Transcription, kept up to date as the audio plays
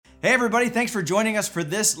Hey everybody, thanks for joining us for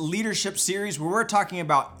this leadership series where we're talking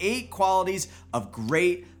about 8 qualities of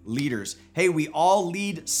great leaders. Hey, we all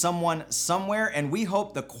lead someone somewhere, and we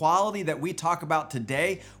hope the quality that we talk about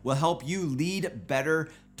today will help you lead better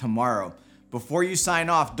tomorrow. Before you sign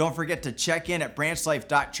off, don't forget to check in at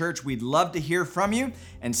branchlife.church. We'd love to hear from you,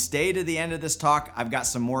 and stay to the end of this talk. I've got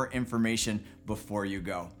some more information before you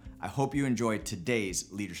go. I hope you enjoyed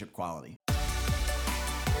today's leadership quality.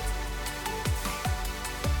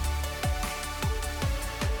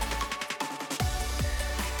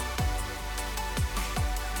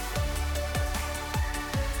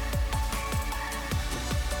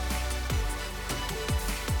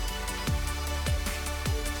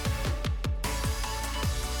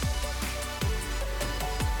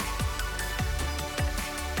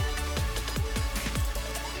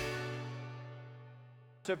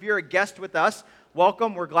 So if you're a guest with us,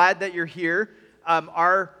 welcome. We're glad that you're here.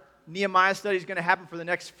 Our Nehemiah study is going to happen for the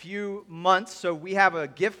next few months, so we have a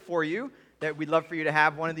gift for you that we'd love for you to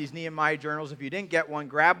have, one of these Nehemiah journals. If you didn't get one,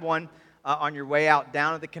 grab one on your way out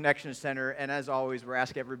down at the Connection Center, and as always, we're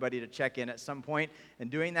asking everybody to check in at some point, and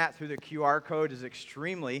doing that through the QR code is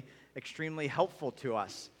extremely helpful to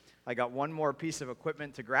us. I got one more piece of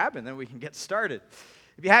equipment to grab, and then we can get started.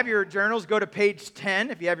 If you have your journals, go to page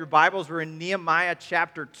 10. If you have your Bibles, we're in Nehemiah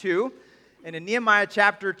chapter 2. And in Nehemiah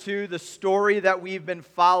chapter 2, the story that we've been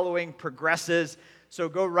following progresses. So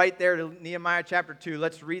go right there to Nehemiah chapter 2.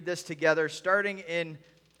 Let's read this together, starting in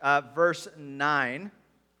verse 9.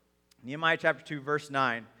 Nehemiah chapter 2, verse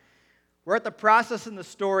 9. We're at the process in the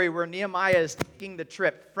story where Nehemiah is taking the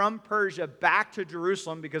trip from Persia back to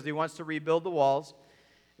Jerusalem because he wants to rebuild the walls.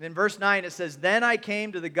 And in verse 9 it says, "Then I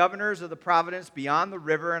came to the governors of the province beyond the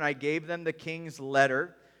river, and I gave them the king's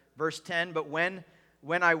letter." Verse 10, "But when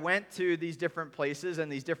I went to these different places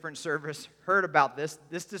and these different servants heard about this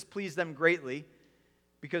displeased them greatly,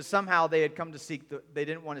 because somehow they had come to they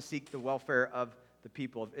didn't want to seek the welfare of the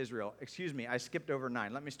people of Israel." Excuse me, I skipped over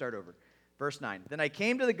 9. Let me start over. Verse 9, "Then I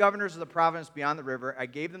came to the governors of the province beyond the river. I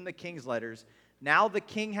gave them the king's letters. Now the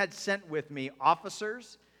king had sent with me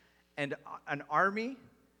officers and an army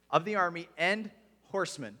of the army and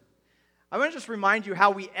horsemen." I want to just remind you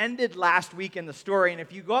how we ended last week in the story. And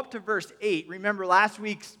if you go up to verse 8, remember last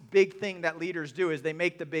week's big thing that leaders do is they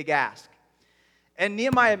make the big ask. And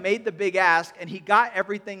Nehemiah made the big ask, and he got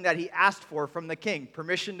everything that he asked for from the king.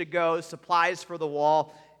 Permission to go, supplies for the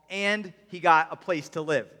wall, and he got a place to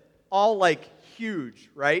live. All like huge,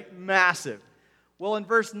 right? Massive. Well, in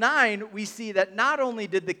verse 9, we see that not only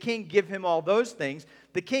did the king give him all those things,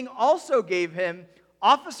 the king also gave him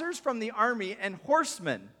officers from the army and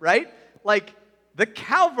horsemen, right? Like the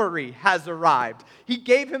cavalry has arrived. He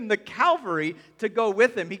gave him the cavalry to go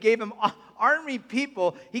with him. He gave him army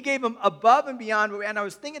people. He gave him above and beyond. And I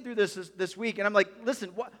was thinking through this week, and I'm like, listen,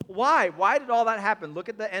 why? Why did all that happen? Look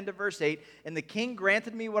at the end of verse 8. "And the king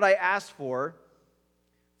granted me what I asked for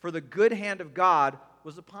the good hand of God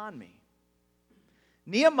was upon me."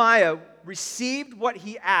 Nehemiah received what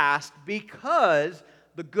he asked because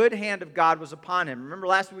the good hand of God was upon him. Remember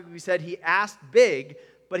last week we said he asked big,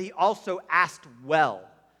 but he also asked well.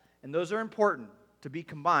 And those are important to be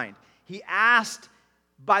combined. He asked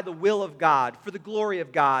by the will of God, for the glory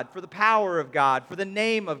of God, for the power of God, for the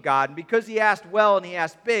name of God. And because he asked well and he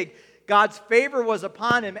asked big, God's favor was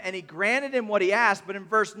upon him, and he granted him what he asked. But in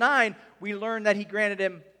verse 9, we learn that he granted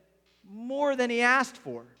him more than he asked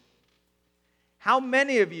for. How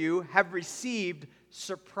many of you have received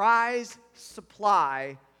surprise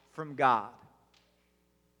supply from God?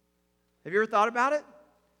 Have you ever thought about it?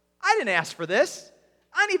 I didn't ask for this.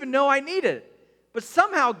 I didn't even know I needed it. But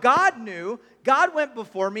somehow God knew. God went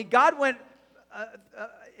before me. God went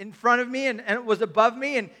in front of me and it was above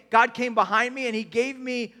me. And God came behind me and he gave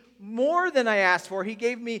me more than I asked for. He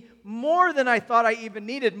gave me more than I thought I even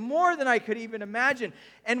needed, more than I could even imagine.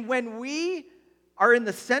 And when we are in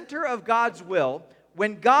the center of God's will,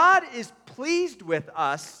 when God is pleased with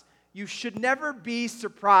us, you should never be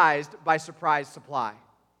surprised by surprise supply.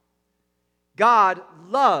 God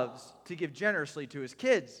loves to give generously to his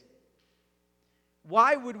kids.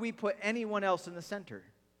 Why would we put anyone else in the center?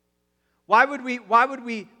 Why would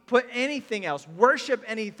we put anything else, worship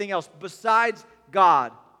anything else besides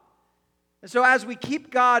God? And so as we keep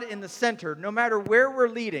God in the center, no matter where we're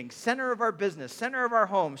leading, center of our business, center of our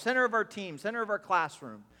home, center of our team, center of our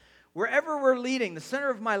classroom, wherever we're leading, the center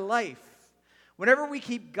of my life, whenever we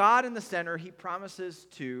keep God in the center, he promises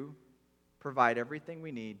to provide everything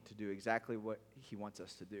we need to do exactly what he wants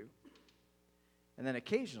us to do. And then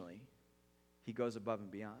occasionally, he goes above and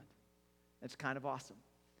beyond. It's kind of awesome.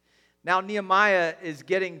 Now Nehemiah is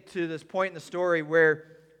getting to this point in the story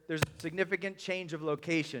where there's a significant change of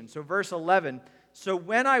location. So verse 11, so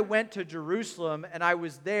when I went to Jerusalem and I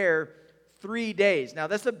was there 3 days. Now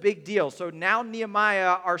that's a big deal. So now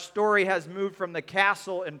Nehemiah, our story has moved from the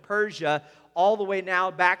castle in Persia all the way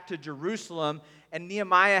now back to Jerusalem. And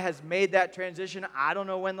Nehemiah has made that transition. I don't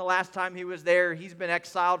know when the last time he was there. He's been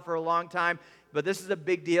exiled for a long time. But this is a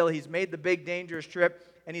big deal. He's made the big dangerous trip.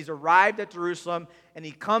 And he's arrived at Jerusalem, and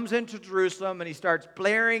he comes into Jerusalem, and he starts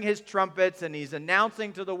blaring his trumpets, and he's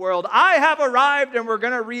announcing to the world, I have arrived, and we're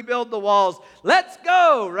going to rebuild the walls. Let's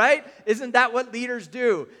go, right? Isn't that what leaders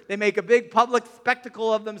do? They make a big public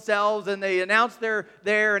spectacle of themselves, and they announce they're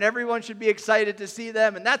there, and everyone should be excited to see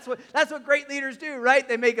them. And that's what great leaders do, right?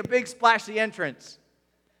 They make a big splashy entrance.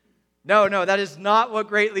 No, that is not what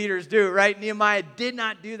great leaders do, right? Nehemiah did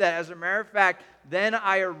not do that. As a matter of fact, then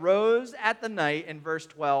I arose at the night, in verse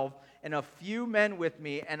 12, and a few men with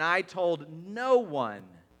me, and I told no one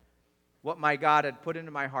what my God had put into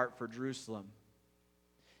my heart for Jerusalem.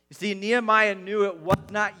 You see, Nehemiah knew it was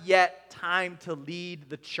not yet time to lead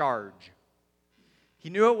the charge. He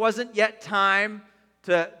knew it wasn't yet time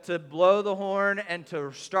to blow the horn and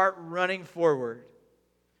to start running forward.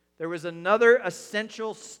 There was another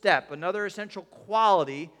essential step, another essential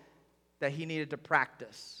quality that he needed to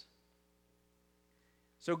practice.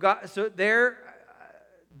 So there,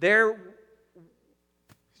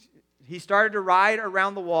 he started to ride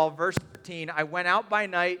around the wall. Verse 13, I went out by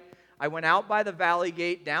night. I went out by the valley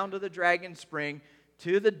gate, down to the dragon spring,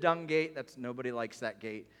 to the dung gate. Nobody likes that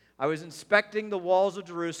gate. I was inspecting the walls of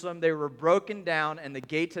Jerusalem. They were broken down, and the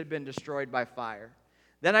gates had been destroyed by fire.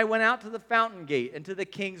 Then I went out to the fountain gate and to the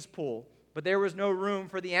king's pool, but there was no room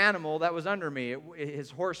for the animal that was under me.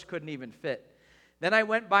 His horse couldn't even fit. Then I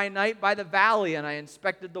went by night by the valley, and I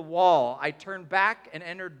inspected the wall. I turned back and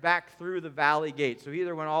entered back through the valley gate. So he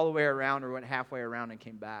either went all the way around or went halfway around and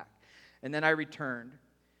came back. And then I returned.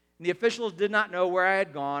 And the officials did not know where I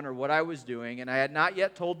had gone or what I was doing, and I had not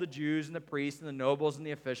yet told the Jews and the priests and the nobles and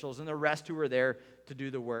the officials and the rest who were there to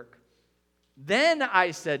do the work. Then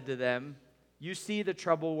I said to them, you see the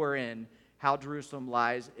trouble we're in, how Jerusalem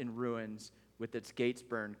lies in ruins with its gates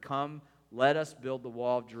burned. Come, let us build the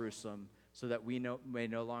wall of Jerusalem, so that we may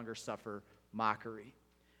no longer suffer mockery.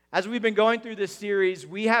 As we've been going through this series,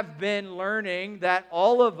 we have been learning that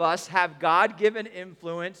all of us have God-given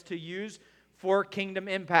influence to use for kingdom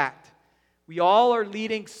impact. We all are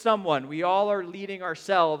leading someone. We all are leading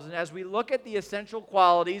ourselves. And as we look at the essential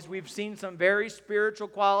qualities, we've seen some very spiritual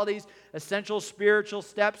qualities, essential spiritual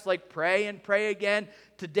steps like pray and pray again.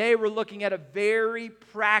 Today we're looking at a very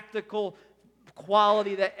practical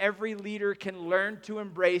quality that every leader can learn to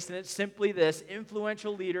embrace, and it's simply this: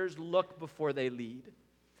 influential leaders look before they lead.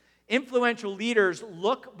 Influential leaders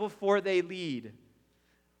look before they lead.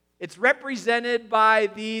 It's represented by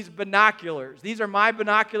these binoculars. These are my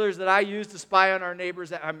binoculars that I use to spy on our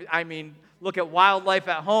neighbors. I mean, look at wildlife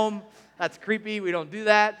at home. That's creepy. We don't do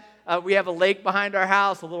that. We have a lake behind our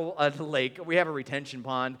house, a little lake. We have a retention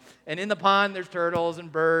pond. And in the pond, there's turtles and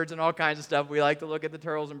birds and all kinds of stuff. We like to look at the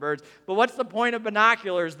turtles and birds. But what's the point of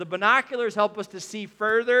binoculars? The binoculars help us to see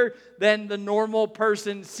further than the normal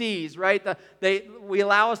person sees, right? We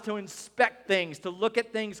allow us to inspect things, to look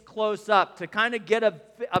at things close up, to kind of get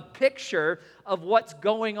a picture of what's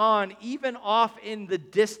going on, even off in the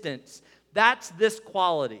distance. That's this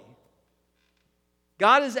quality.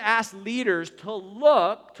 God has asked leaders to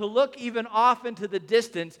look even off into the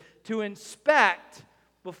distance, to inspect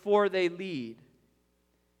before they lead.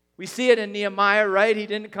 We see it in Nehemiah, right? He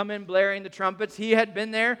didn't come in blaring the trumpets. He had been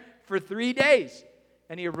there for 3 days.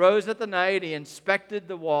 And he arose at the night, he inspected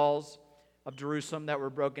the walls of Jerusalem that were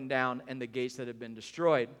broken down and the gates that had been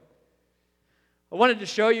destroyed. I wanted to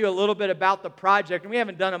show you a little bit about the project, and we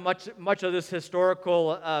haven't done much of this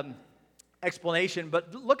historical explanation,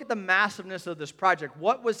 but look at the massiveness of this project.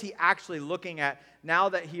 What was he actually looking at now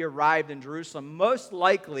that he arrived in Jerusalem? Most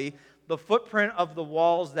likely, the footprint of the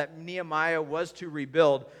walls that Nehemiah was to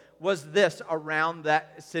rebuild was this around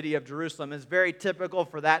that city of Jerusalem. It's very typical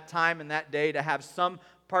for that time and that day to have some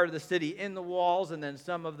part of the city in the walls and then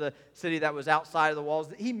some of the city that was outside of the walls.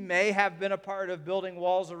 He may have been a part of building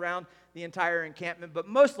walls around the entire encampment, but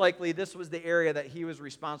most likely this was the area that he was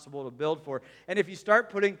responsible to build for. And if you start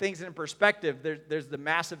putting things in perspective, there's the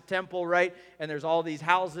massive temple, right? And there's all these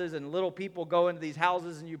houses, and little people go into these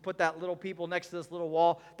houses, and you put that little people next to this little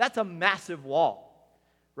wall. That's a massive wall,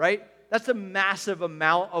 right? That's a massive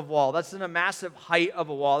amount of wall. That's a massive height of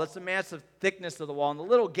a wall. That's a massive thickness of the wall. And the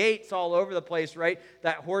little gates all over the place, right,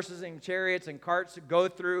 that horses and chariots and carts go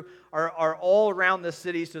through are all around the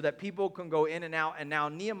city so that people can go in and out. And now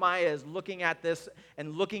Nehemiah is looking at this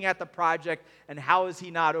and looking at the project, and how is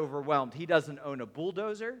he not overwhelmed? He doesn't own a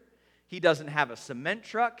bulldozer. He doesn't have a cement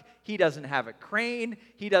truck. He doesn't have a crane.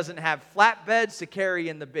 He doesn't have flatbeds to carry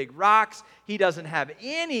in the big rocks. He doesn't have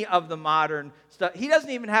any of the modern stuff. He doesn't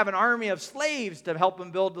even have an army of slaves to help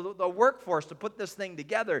him build the workforce to put this thing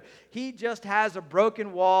together. He just has a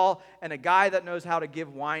broken wall and a guy that knows how to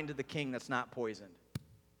give wine to the king that's not poisoned.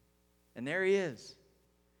 And there he is.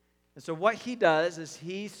 And so what he does is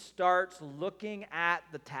he starts looking at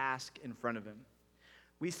the task in front of him.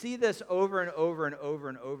 We see this over and over and over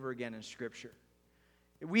and over again in Scripture.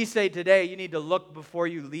 We say today you need to look before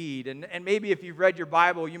you lead. And maybe if you've read your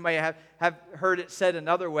Bible, you may have heard it said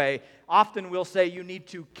another way. Often we'll say you need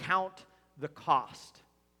to count the cost.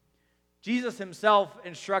 Jesus himself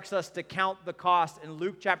instructs us to count the cost in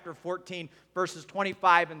Luke chapter 14, verses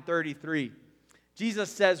 25 and 33.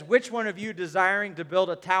 Jesus says, which one of you desiring to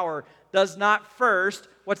build a tower does not first,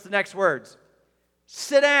 what's the next words?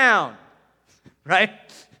 Sit down. Right?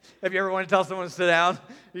 If you ever want to tell someone to sit down,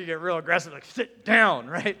 you get real aggressive, like, sit down,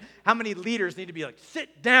 right? How many leaders need to be like,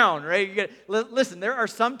 sit down, right? Listen, there are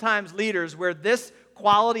sometimes leaders where this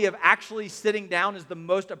quality of actually sitting down is the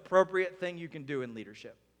most appropriate thing you can do in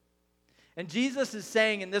leadership. And Jesus is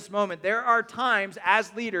saying in this moment, there are times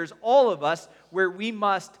as leaders, all of us, where we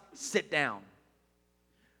must sit down.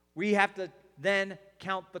 We have to then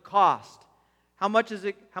count the cost. How much is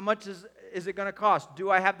it going to cost? Do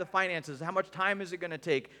I have the finances? How much time is it going to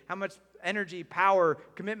take? How much energy, power,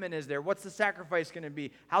 commitment is there? What's the sacrifice going to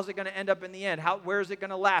be? How's it going to end up in the end? Where is it going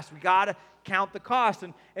to last? We got to count the cost.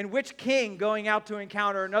 And which king going out to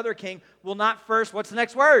encounter another king will not first, what's the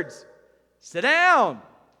next words? Sit down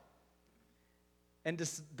and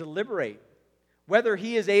deliberate. Whether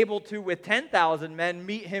he is able to, with 10,000 men,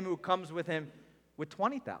 meet him who comes with him with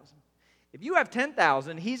 20,000. If you have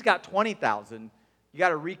 10,000, he's got 20,000, you got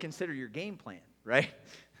to reconsider your game plan, right?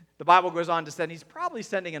 The Bible goes on to say he's probably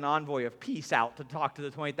sending an envoy of peace out to talk to the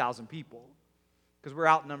 20,000 people because we're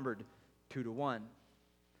outnumbered 2-1.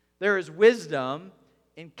 There is wisdom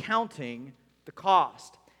in counting the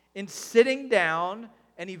cost, in sitting down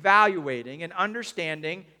and evaluating and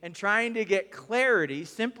understanding and trying to get clarity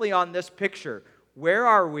simply on this picture. Where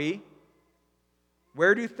are we?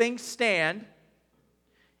 Where do things stand?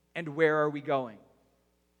 And where are we going?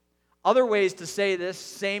 Other ways to say this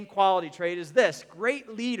same quality trait is this: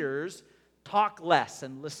 great leaders talk less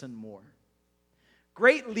and listen more.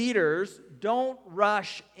 Great leaders don't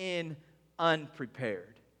rush in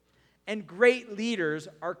unprepared. And great leaders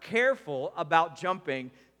are careful about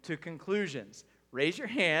jumping to conclusions. Raise your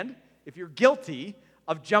hand if you're guilty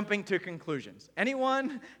of jumping to conclusions.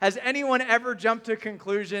 Anyone? Has anyone ever jumped to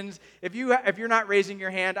conclusions? If you're not raising your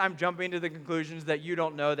hand, I'm jumping to the conclusions that you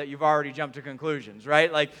don't know that you've already jumped to conclusions,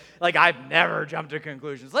 right? Like I've never jumped to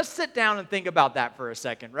conclusions. Let's sit down and think about that for a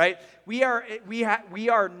second, right? We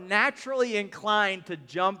are naturally inclined to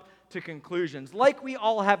jump to conclusions, like we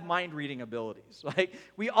all have mind-reading abilities. Like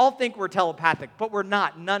we all think we're telepathic, but we're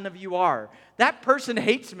not. None of you are. That person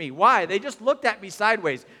hates me. Why? They just looked at me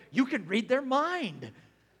sideways. You can read their mind.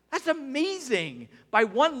 That's amazing. By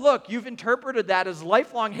one look, you've interpreted that as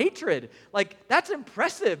lifelong hatred. Like, that's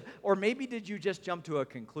impressive. Or maybe did you just jump to a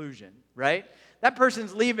conclusion, right? That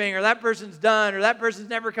person's leaving, or that person's done, or that person's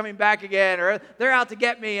never coming back again, or they're out to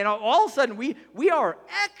get me. And all of a sudden, we are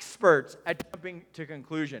experts at jumping to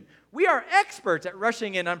conclusion. We are experts at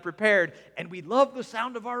rushing in unprepared, and we love the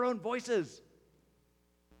sound of our own voices.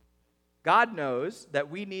 God knows that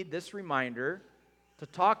we need this reminder to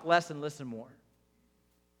talk less and listen more,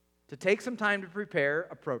 to take some time to prepare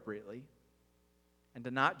appropriately, and to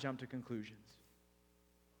not jump to conclusions.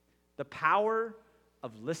 The power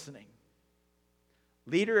of listening.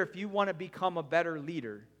 Leader, if you want to become a better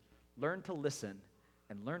leader, learn to listen,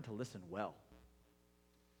 and learn to listen well.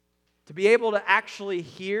 To be able to actually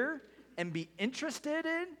hear and be interested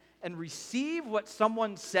in and receive what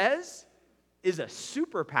someone says is a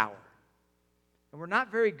superpower. And we're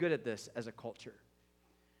not very good at this as a culture.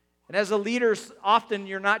 And as a leader, often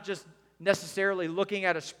you're not just necessarily looking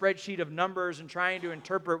at a spreadsheet of numbers and trying to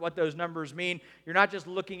interpret what those numbers mean. You're not just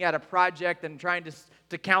looking at a project and trying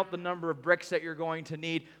to count the number of bricks that you're going to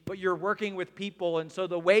need, but you're working with people. And so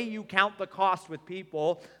the way you count the cost with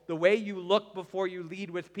people, the way you look before you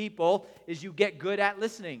lead with people, is you get good at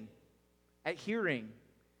listening, at hearing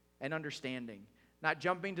and understanding, not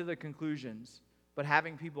jumping to the conclusions, but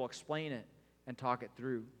having people explain it and talk it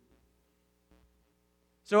through.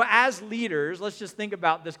 So as leaders, let's just think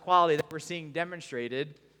about this quality that we're seeing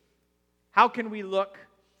demonstrated. How can we look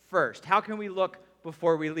first? How can we look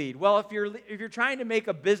before we lead? Well, if you're trying to make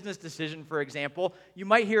a business decision, for example, you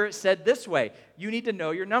might hear it said this way: you need to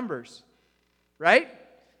know your numbers, right?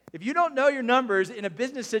 If you don't know your numbers in a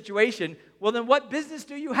business situation, well, then what business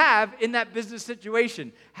do you have in that business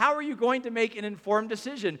situation? How are you going to make an informed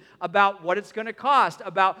decision about what it's going to cost,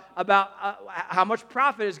 about how much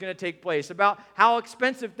profit is going to take place, about how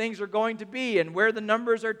expensive things are going to be, and where the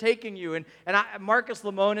numbers are taking you? And Marcus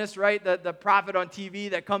Lemonis, right, the prophet on TV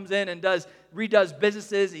that comes in and redoes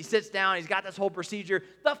businesses, he sits down, he's got this whole procedure.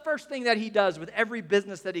 The first thing that he does with every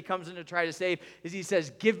business that he comes in to try to save is he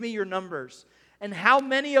says, "Give me your numbers." And how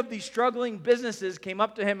many of these struggling businesses came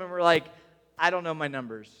up to him and were like, "I don't know my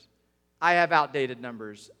numbers. I have outdated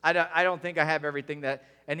numbers. I don't think I have everything that..."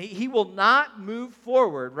 And he will not move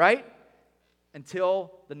forward, right,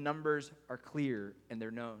 until the numbers are clear and they're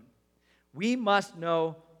known. We must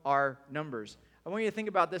know our numbers. I want you to think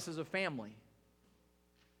about this as a family.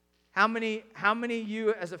 How many of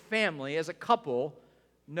you as a family, as a couple,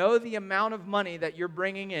 know the amount of money that you're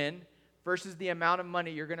bringing in versus the amount of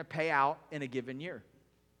money you're going to pay out in a given year?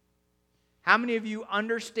 How many of you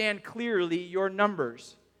understand clearly your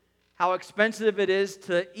numbers? How expensive it is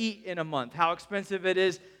to eat in a month, how expensive it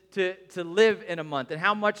is to live in a month, and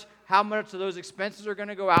how much of those expenses are going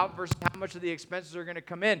to go out versus how much of the expenses are going to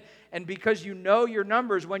come in. And because you know your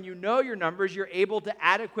numbers, when you know your numbers, you're able to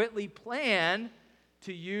adequately plan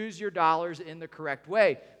to use your dollars in the correct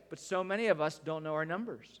way. But so many of us don't know our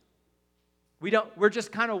numbers. We're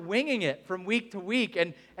just kind of winging it from week to week,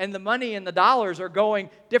 and the money and the dollars are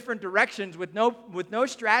going different directions with no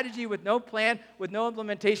strategy, with no plan, with no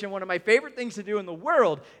implementation. One of my favorite things to do in the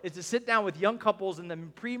world is to sit down with young couples in the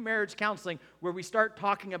pre-marriage counseling where we start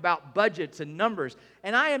talking about budgets and numbers.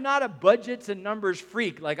 And I am not a budgets and numbers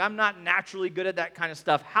freak. Like, I'm not naturally good at that kind of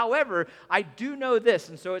stuff. However, I do know this,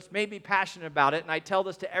 and so it's made me passionate about it, and I tell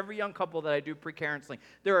this to every young couple that I do pre-counseling.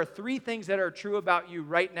 There are 3 things that are true about you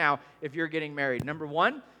right now if you're getting married. Number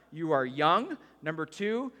 1, you are young. Number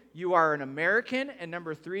 2, you are an American. And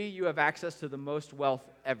number 3, you have access to the most wealth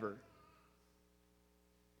ever.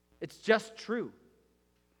 It's just true.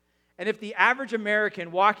 And if the average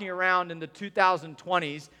American walking around in the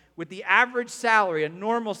 2020s with the average salary, a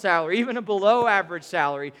normal salary, even a below average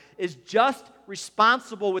salary, is just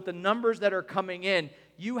responsible with the numbers that are coming in,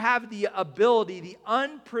 you have the ability, the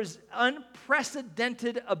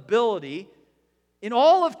unprecedented ability in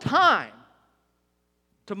all of time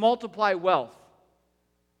to multiply wealth.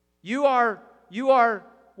 You are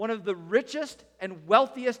one of the richest and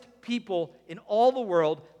wealthiest people in all the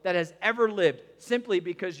world that has ever lived, simply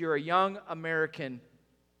because you're a young American.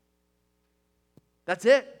 That's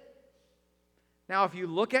it. Now, if you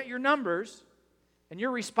look at your numbers and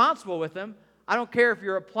you're responsible with them, I don't care if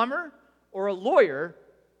you're a plumber or a lawyer,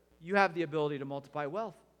 you have the ability to multiply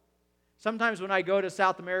wealth. Sometimes when I go to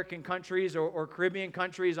South American countries or Caribbean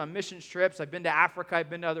countries on missions trips, I've been to Africa,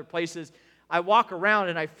 I've been to other places, I walk around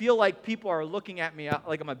and I feel like people are looking at me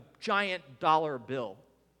like I'm a giant dollar bill.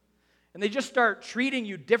 And they just start treating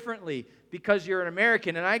you differently because you're an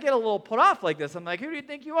American. And I get a little put off like this. I'm like, who do you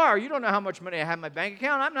think you are? You don't know how much money I have in my bank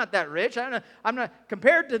account. I'm not that rich. I'm not.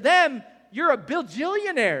 Compared to them, you're a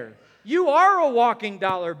billionaire. You are a walking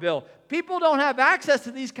dollar bill. People don't have access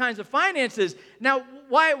to these kinds of finances. Now,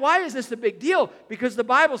 why is this a big deal? Because the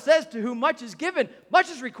Bible says, to whom much is given,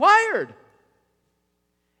 much is required.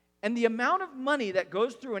 And the amount of money that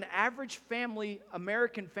goes through an average family,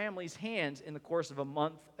 American family's hands in the course of a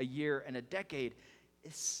month, a year, and a decade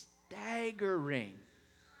is staggering.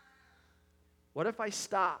 What if I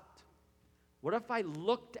stopped? What if I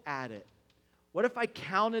looked at it? What if I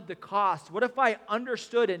counted the cost? What if I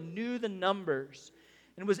understood and knew the numbers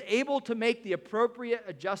and was able to make the appropriate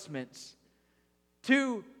adjustments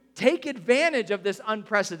to take advantage of this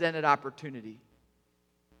unprecedented opportunity?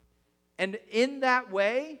 And in that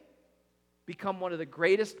way, become one of the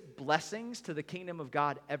greatest blessings to the kingdom of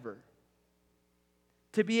God ever.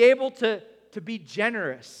 To be able to be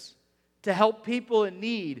generous, to help people in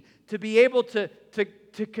need, to be able to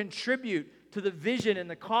contribute to the vision and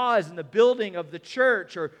the cause and the building of the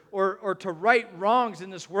church, or to right wrongs in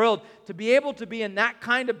this world, to be able to be in that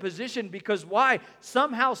kind of position. Because why?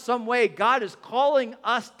 Somehow, some way, God is calling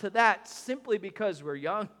us to that simply because we're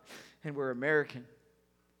young and we're American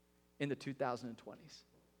in the 2020s.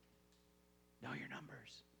 Know your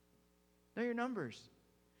numbers. Know your numbers.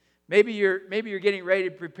 Maybe you're getting ready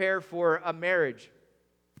to prepare for a marriage.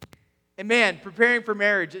 And man, preparing for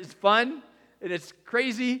marriage is fun, and it's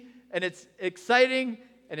crazy, and it's exciting,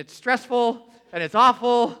 and it's stressful, and it's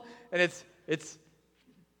awful, and it's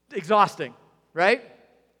exhausting, right?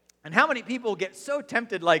 And how many people get so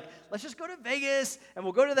tempted, like, let's just go to Vegas, and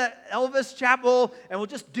we'll go to that Elvis chapel, and we'll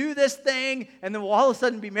just do this thing, and then we'll all of a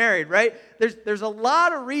sudden be married, right? There's a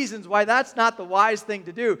lot of reasons why that's not the wise thing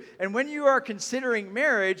to do. And when you are considering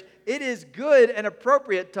marriage, it is good and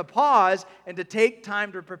appropriate to pause and to take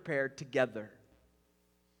time to prepare together.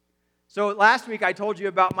 So last week I told you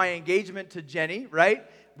about my engagement to Jenny, right?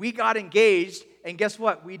 We got engaged, and guess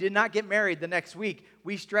what? We did not get married the next week.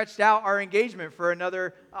 We stretched out our engagement for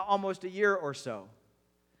another almost a year or so.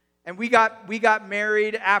 And we got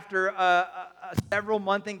married after a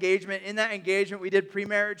several-month engagement. In that engagement, we did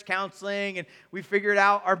pre-marriage counseling, and we figured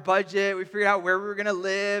out our budget. We figured out where we were going to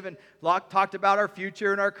live, and talked about our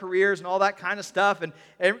future and our careers and all that kind of stuff, and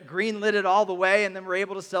green-lit it all the way, and then we're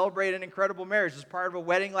able to celebrate an incredible marriage. As part of a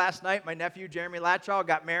wedding last night, my nephew, Jeremy Latchaw,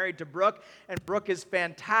 got married to Brooke, and Brooke is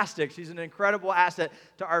fantastic. She's an incredible asset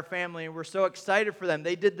to our family, and we're so excited for them.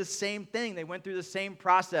 They did the same thing. They went through the same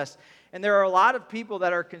process. And there are a lot of people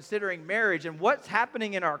that are considering marriage, and what's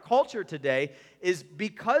happening in our culture today is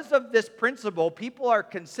because of this principle, people are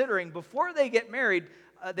considering, before they get married,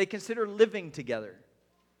 they consider living together.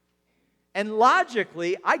 And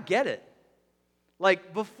logically, I get it.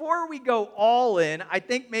 Like, before we go all in, I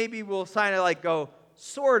think maybe we'll kind of like go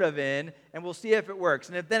sort of in, and we'll see if it works.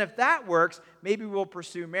 And if that works, maybe we'll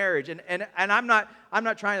pursue marriage. And I'm not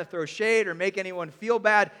trying to throw shade or make anyone feel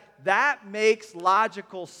bad. That makes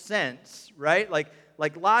logical sense, right? Like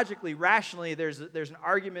logically, rationally, there's an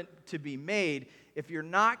argument to be made if you're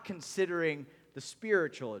not considering the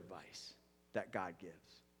spiritual advice that God gives.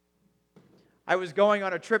 I was going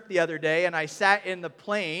on a trip the other day, and I sat in the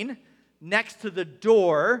plane next to the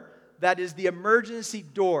door that is the emergency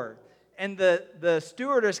door. And the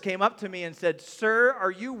stewardess came up to me and said, "Sir,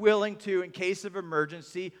 are you willing to, in case of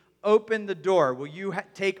emergency, open the door? Will you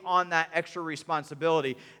take on that extra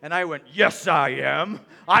responsibility?" And I went, "Yes, I am.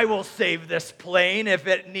 I will save this plane if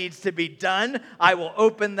it needs to be done. I will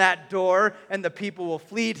open that door, and the people will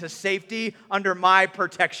flee to safety under my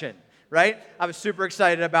protection." Right? I was super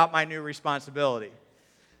excited about my new responsibility.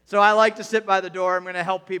 So I like to sit by the door. I'm going to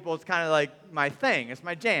help people. It's kind of like my thing. It's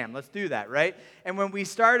my jam. Let's do that, right? And when we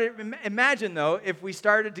started, imagine though, if we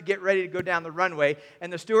started to get ready to go down the runway,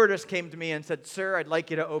 and the stewardess came to me and said, "Sir, I'd like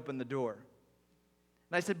you to open the door."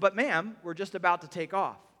 And I said, "But ma'am, we're just about to take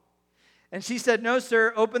off." And she said, "No,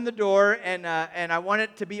 sir, open the door, and I want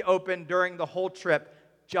it to be open during the whole trip,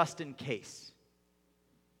 just in case."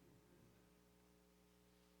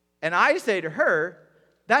 And I say to her,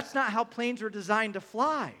 "That's not how planes were designed to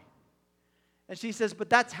fly." And she says, "But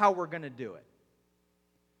that's how we're going to do it."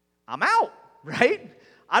 I'm out, right?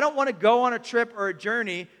 I don't want to go on a trip or a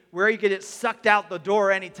journey where you get it sucked out the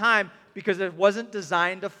door anytime because it wasn't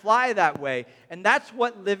designed to fly that way. And that's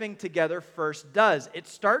what living together first does. It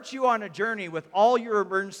starts you on a journey with all your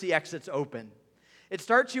emergency exits open. It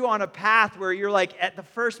starts you on a path where you're like at the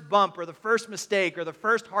first bump or the first mistake or the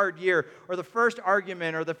first hard year or the first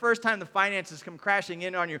argument or the first time the finances come crashing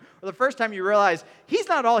in on you or the first time you realize he's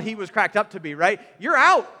not all he was cracked up to be, right? You're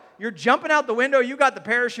out. You're jumping out the window. You got the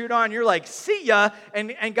parachute on. You're like, "See ya."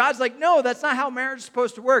 And God's like, "No, that's not how marriage is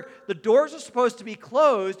supposed to work. The doors are supposed to be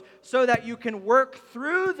closed so that you can work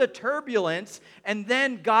through the turbulence, and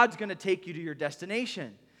then God's going to take you to your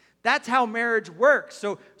destination." That's how marriage works.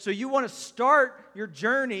 So you want to start your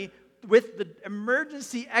journey with the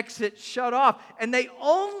emergency exit shut off. And they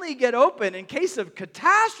only get open in case of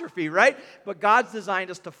catastrophe, right? But God's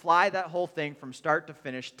designed us to fly that whole thing from start to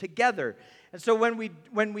finish together. And so when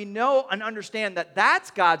we know and understand that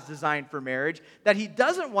that's God's design for marriage, that He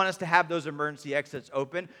doesn't want us to have those emergency exits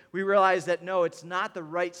open, we realize that no, it's not the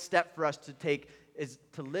right step for us to take is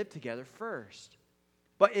to live together first.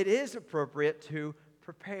 But it is appropriate to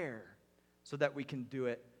prepare so that we can do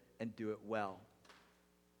it and do it well.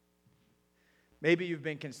 Maybe you've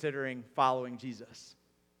been considering following Jesus.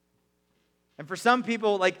 And for some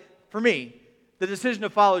people, like for me, the decision to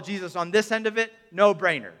follow Jesus on this end of it, no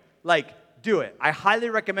brainer. Like, do it. I highly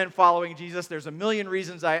recommend following Jesus. There's a million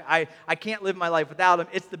reasons I can't live my life without Him.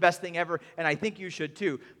 It's the best thing ever, and I think you should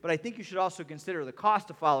too. But I think you should also consider the cost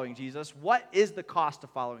of following Jesus. What is the cost of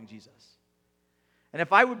following Jesus? And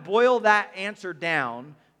if I would boil that answer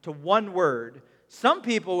down to one word, some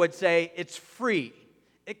people would say it's free.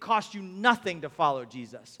 It costs you nothing to follow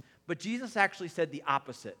Jesus. But Jesus actually said the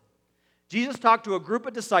opposite. Jesus talked to a group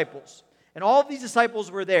of disciples, And all of these disciples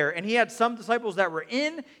were there. And he had some disciples that were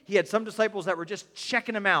in. He had some disciples that were just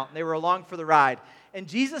checking him out. And they were along for the ride. And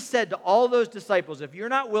Jesus said to all those disciples, if you're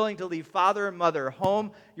not willing to leave father and mother,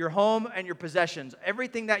 home and your possessions,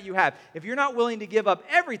 everything that you have, if you're not willing to give up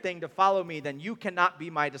everything to follow me, then you cannot be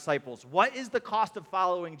my disciples. What is the cost of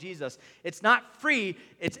following Jesus? It's not free,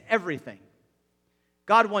 it's everything.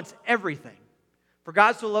 God wants everything. For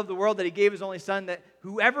God so loved the world that he gave his only son, that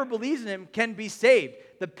whoever believes in him can be saved.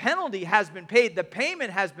 The penalty has been paid. The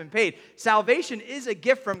payment has been paid. Salvation is a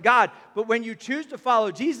gift from God. But when you choose to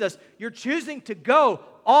follow Jesus, you're choosing to go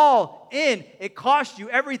all in. It costs you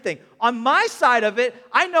everything. On my side of it,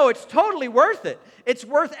 I know it's totally worth it. It's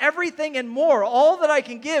worth everything and more. All that I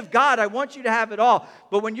can give, God, I want you to have it all.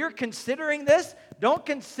 But when you're considering this, don't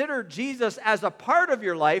consider Jesus as a part of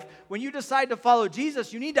your life. When you decide to follow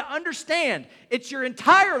Jesus, you need to understand it's your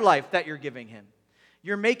entire life that you're giving him.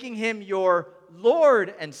 You're making him your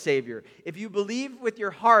Lord and Savior. If you believe with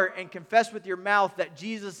your heart and confess with your mouth that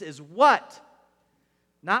Jesus is what?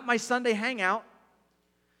 Not my Sunday hangout.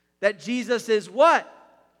 That Jesus is what?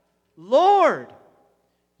 Lord.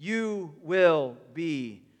 You will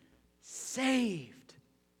be saved.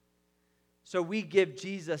 So we give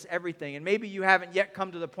Jesus everything. And maybe you haven't yet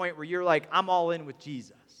come to the point where you're like, I'm all in with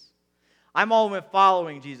Jesus. I'm all in with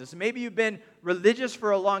following Jesus. And maybe you've been religious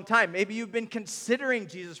for a long time. Maybe you've been considering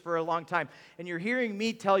Jesus for a long time. And you're hearing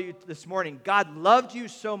me tell you this morning, God loved you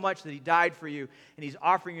so much that he died for you, and he's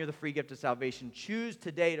offering you the free gift of salvation. Choose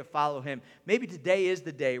today to follow him. Maybe today is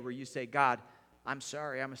the day where you say, God, I'm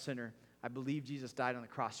sorry, I'm a sinner. I believe Jesus died on the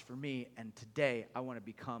cross for me, and today I want to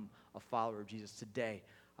become a follower of Jesus. Today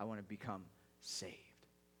I want to become saved.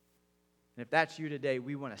 And if that's you today,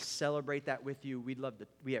 we want to celebrate that with you.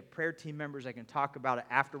 We have prayer team members that can talk about it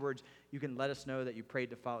afterwards. You can let us know that you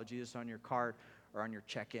prayed to follow Jesus on your card or on your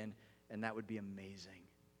check-in, and that would be amazing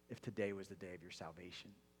if today was the day of your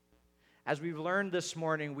salvation. As we've learned this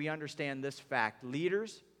morning, we understand this fact.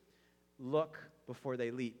 Leaders look before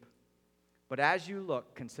they leap. But as you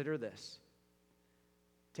look, consider this.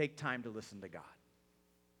 Take time to listen to God.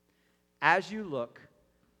 As you look,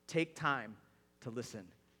 take time to listen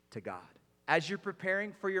to God. As you're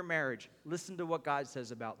preparing for your marriage, listen to what God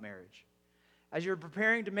says about marriage. As you're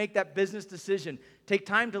preparing to make that business decision, take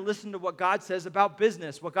time to listen to what God says about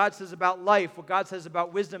business, what God says about life, what God says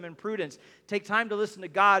about wisdom and prudence. Take time to listen to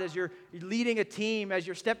God as you're leading a team, as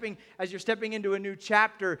you're stepping into a new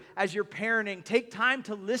chapter, as you're parenting. Take time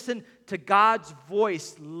to listen to God's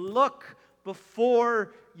voice. Look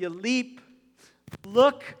before you leap.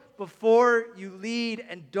 Look before you lead,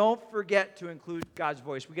 and don't forget to include God's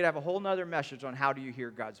voice. We could have a whole nother message on how do you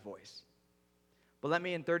hear God's voice. But let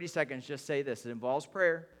me in 30 seconds just say this. It involves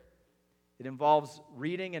prayer. It involves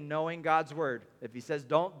reading and knowing God's word. If he says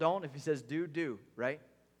don't. If he says do, right?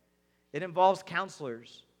 It involves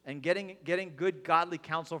counselors and getting good godly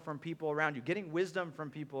counsel from people around you, getting wisdom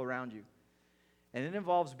from people around you. And it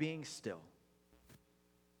involves being still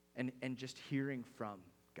and just hearing from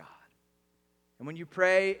God. And when you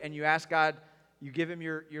pray and you ask God, you give him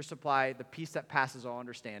your supply, the peace that passes all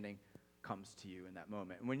understanding comes to you in that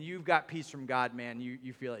moment. And when you've got peace from God, man,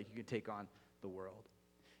 you feel like you can take on the world.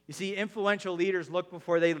 You see, influential leaders look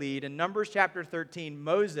before they lead. In Numbers chapter 13,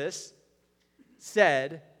 Moses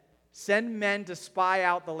said, send men to spy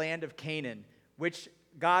out the land of Canaan, which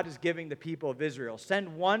God is giving the people of Israel.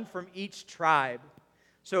 Send one from each tribe.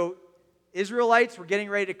 So Israelites were getting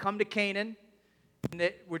ready to come to Canaan,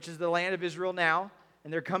 which is the land of Israel now,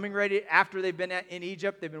 and they're coming ready after they've been in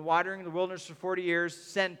Egypt. They've been wandering in the wilderness for 40 years.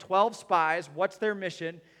 Send 12 spies. What's their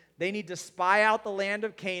mission? They need to spy out the land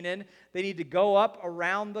of Canaan. They need to go up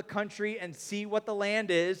around the country and see what the land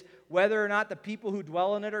is, whether or not the people who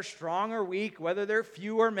dwell in it are strong or weak, whether they're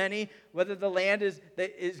few or many, whether the land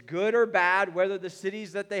is good or bad, whether the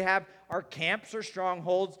cities that they have are camps or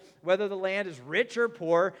strongholds, whether the land is rich or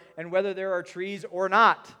poor, and whether there are trees or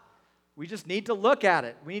not. We just need to look at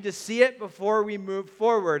it. We need to see it before we move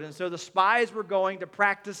forward. And so the spies were going to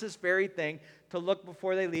practice this very thing, to look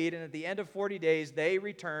before they lead. And at the end of 40 days, they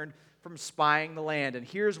returned from spying the land. And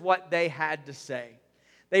here's what they had to say.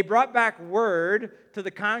 They brought back word to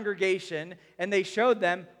the congregation, and they showed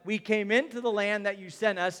them, we came into the land that you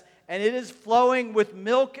sent us, and it is flowing with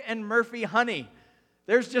milk and Murphy honey.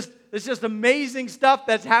 There's just amazing stuff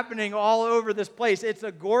that's happening all over this place. It's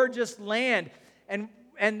a gorgeous land.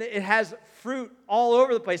 And it has fruit all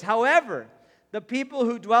over the place. However, the people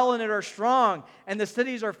who dwell in it are strong, and the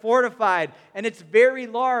cities are fortified, and it's very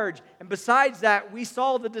large. And besides that, we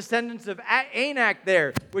saw the descendants of Anak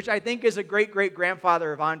there, which I think is a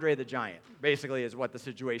great-great-grandfather of Andre the Giant, basically is what the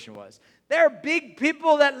situation was. There are big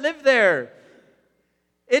people that live there.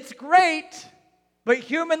 It's great, but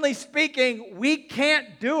humanly speaking, we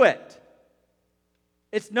can't do it.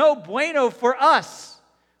 It's no bueno for us.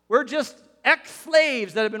 We're just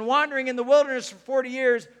ex-slaves that have been wandering in the wilderness for 40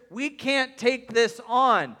 years. We can't take this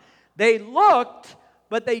on. They looked,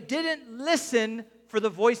 but they didn't listen for the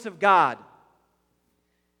voice of God.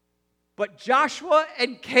 But Joshua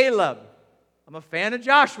and Caleb, I'm a fan of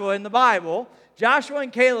Joshua in the Bible. Joshua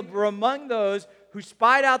and Caleb were among those who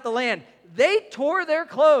spied out the land. They tore their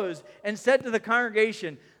clothes and said to the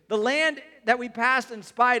congregation, the land that we passed and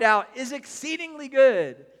spied out is exceedingly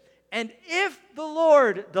good. And if the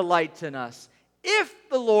Lord delights in us, if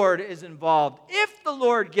the Lord is involved, if the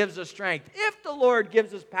Lord gives us strength, if the Lord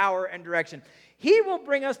gives us power and direction, He will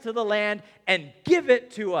bring us to the land and give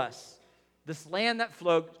it to us. This land that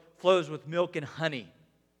flows with milk and honey.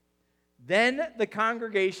 Then the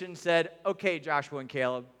congregation said, okay, Joshua and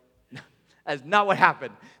Caleb. That's not what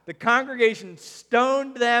happened. The congregation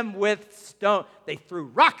stoned them with stone. They threw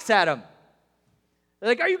rocks at them. They're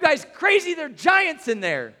like, are you guys crazy? There are giants in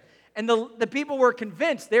there. And the people were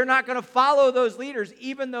convinced they're not going to follow those leaders,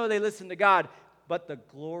 even though they listened to God. But the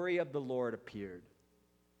glory of the Lord appeared.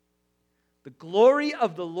 The glory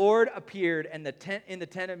of the Lord appeared in the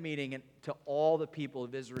tent of meeting and to all the people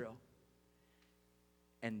of Israel.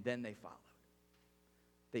 And then they followed.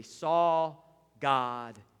 They saw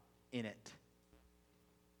God in it.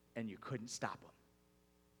 And you couldn't stop them.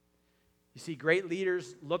 You see, great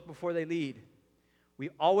leaders look before they lead. We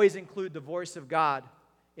always include the voice of God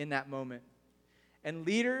in that moment. And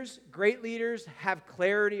great leaders have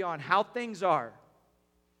clarity on how things are.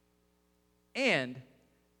 And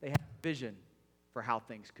they have vision for how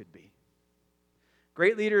things could be.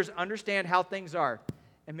 Great leaders understand how things are.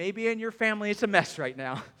 And maybe in your family it's a mess right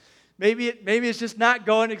now. Maybe it's just not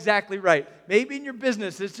going exactly right. Maybe in your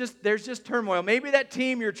business there's just turmoil. Maybe that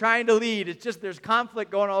team you're trying to lead, there's conflict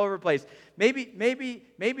going all over the place. Maybe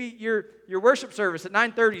your worship service at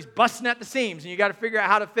 9:30 is busting at the seams and you got to figure out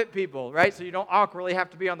how to fit people, right? So you don't awkwardly have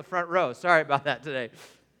to be on the front row. Sorry about that today.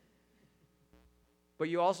 But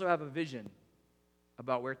you also have a vision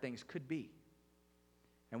about where things could be.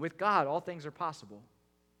 And with God, all things are possible.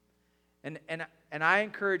 And I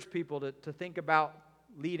encourage people to think about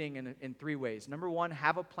leading in three ways. Number one,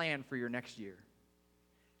 have a plan for your next year.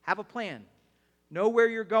 Have a plan. Know where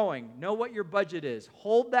you're going. Know what your budget is.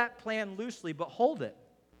 Hold that plan loosely, but hold it.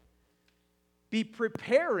 Be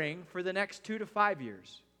preparing for the next 2 to 5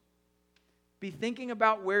 years. Be thinking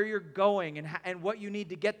about where you're going and what you need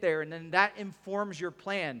to get there, and then that informs your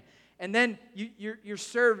plan. And then you're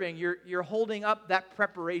serving, you're holding up that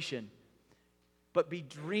preparation, but be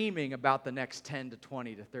dreaming about the next 10 to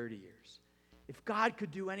 20 to 30 years. If God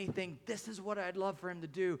could do anything, this is what I'd love for Him to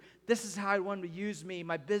do. This is how I want Him to use me,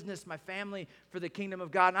 my business, my family, for the kingdom of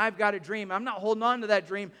God. And I've got a dream. I'm not holding on to that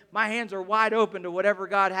dream. My hands are wide open to whatever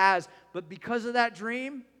God has. But because of that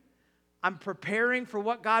dream, I'm preparing for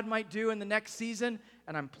what God might do in the next season,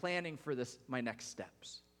 and I'm planning for my next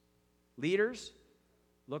steps. Leaders,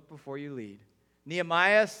 look before you lead.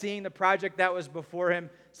 Nehemiah, seeing the project that was before him,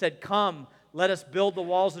 said, come, let us build the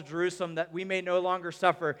walls of Jerusalem that we may no longer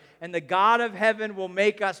suffer. And the God of heaven will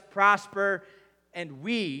make us prosper, and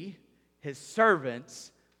we, His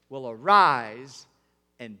servants, will arise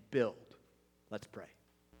and build. Let's pray.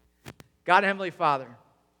 God and Heavenly Father,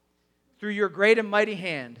 through your great and mighty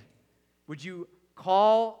hand, would you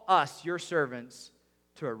call us, your servants,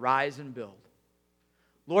 to arise and build?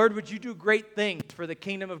 Lord, would you do great things for the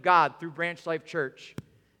kingdom of God through Branch Life Church?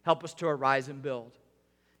 Help us to arise and build.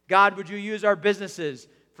 God, would you use our businesses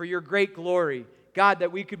for your great glory? God,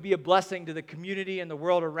 that we could be a blessing to the community and the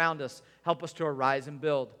world around us. Help us to arise and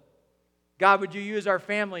build. God, would you use our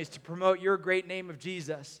families to promote your great name of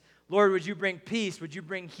Jesus? Lord, would you bring peace? Would you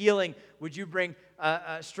bring healing? Would you bring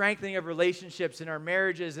strengthening of relationships in our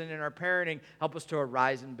marriages and in our parenting? Help us to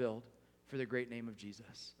arise and build for the great name of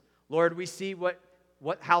Jesus. Lord, we see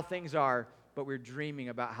how things are, but we're dreaming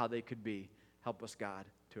about how they could be. Help us, God,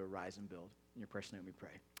 to arise and build. In your precious name we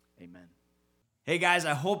pray. Amen. Hey guys,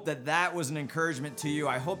 I hope that was an encouragement to you.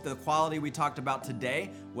 I hope the quality we talked about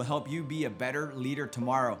today will help you be a better leader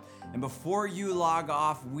tomorrow. And before you log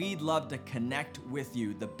off, we'd love to connect with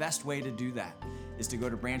you. The best way to do that is to go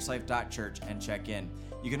to branchlife.church and check in.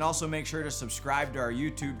 You can also make sure to subscribe to our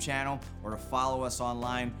YouTube channel or to follow us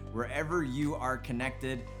online. Wherever you are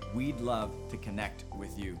connected, we'd love to connect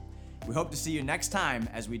with you. We hope to see you next time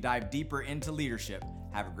as we dive deeper into leadership.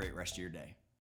 Have a great rest of your day.